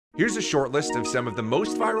Here's a short list of some of the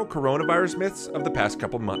most viral coronavirus myths of the past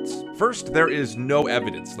couple months. First, there is no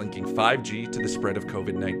evidence linking 5G to the spread of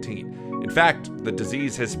COVID-19. In fact, the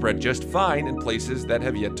disease has spread just fine in places that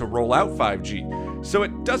have yet to roll out 5G. So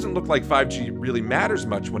it doesn't look like 5G really matters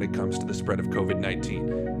much when it comes to the spread of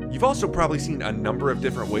COVID-19. You've also probably seen a number of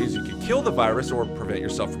different ways you can kill the virus or prevent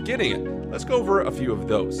yourself from getting it. Let's go over a few of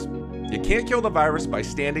those. You can't kill the virus by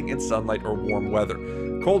standing in sunlight or warm weather.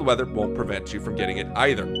 Cold weather won't prevent you from getting it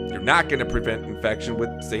either. You're not going to prevent infection with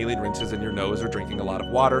saline rinses in your nose or drinking a lot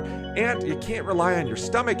of water, and you can't rely on your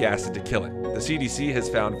stomach acid to kill it. The CDC has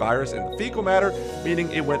found virus in the fecal matter,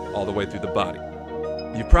 meaning it went all the way through the body.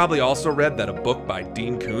 You've probably also read that a book by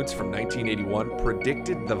Dean Koontz from 1981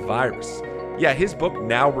 predicted the virus. Yeah, his book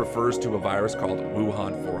now refers to a virus called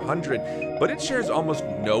Wuhan 400, but it shares almost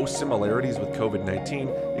no similarities with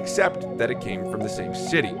COVID-19, except that it came from the same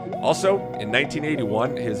city. Also, in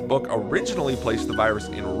 1981, his book originally placed the virus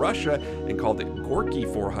in Russia and called it Gorky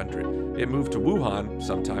 400. It moved to Wuhan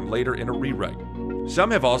sometime later in a rewrite.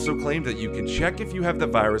 Some have also claimed that you can check if you have the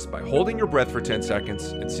virus by holding your breath for 10 seconds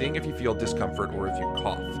and seeing if you feel discomfort or if you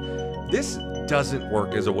cough. This doesn't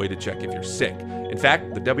work as a way to check if you're sick. In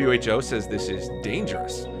fact, the WHO says this is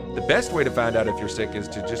dangerous. The best way to find out if you're sick is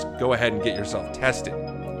to just go ahead and get yourself tested.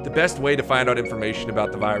 The best way to find out information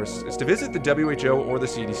about the virus is to visit the WHO or the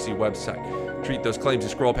CDC website. Treat those claims you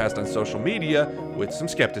scroll past on social media with some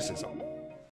skepticism.